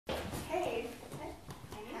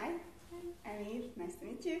Nice to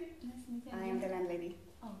meet you. Nice to meet you. I am the landlady.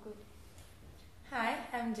 Oh, good. Hi,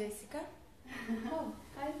 I'm Jessica. Oh,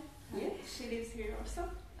 hi. Yeah, she lives here also.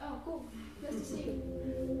 Oh, cool. Nice to see you.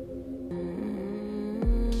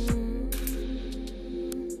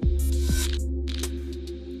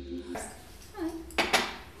 Hi.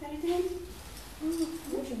 How are you doing?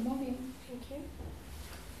 Here's your mommy. Thank you.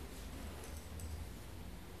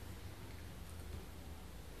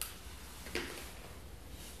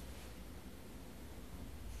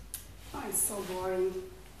 Oh, it's so boring.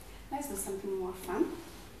 Let's do something more fun.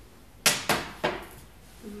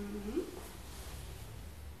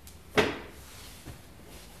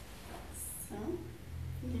 So,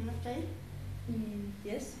 do you want to play?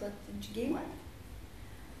 Yes, but which game? What?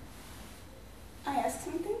 I ask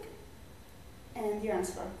something and you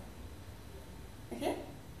answer. Okay?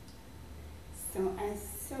 So I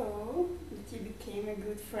saw that you became a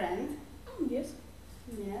good friend. Oh, yes.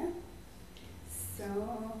 Yeah.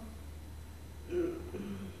 So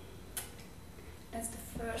that's the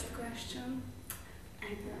first question.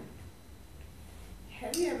 And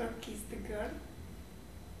have you ever kissed a girl?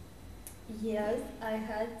 Yes, I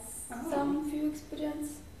had some few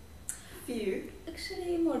experience. Few.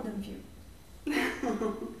 Actually, more than few.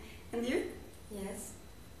 And you? Yes.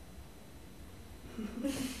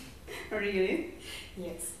 Really?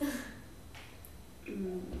 Yes.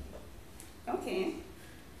 Okay.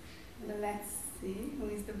 Let's see who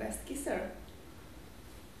is the best kisser.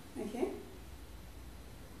 Okay?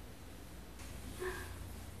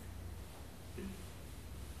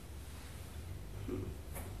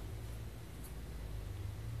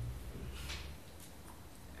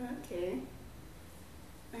 Okay.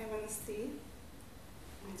 I want to see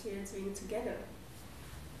what you're doing together.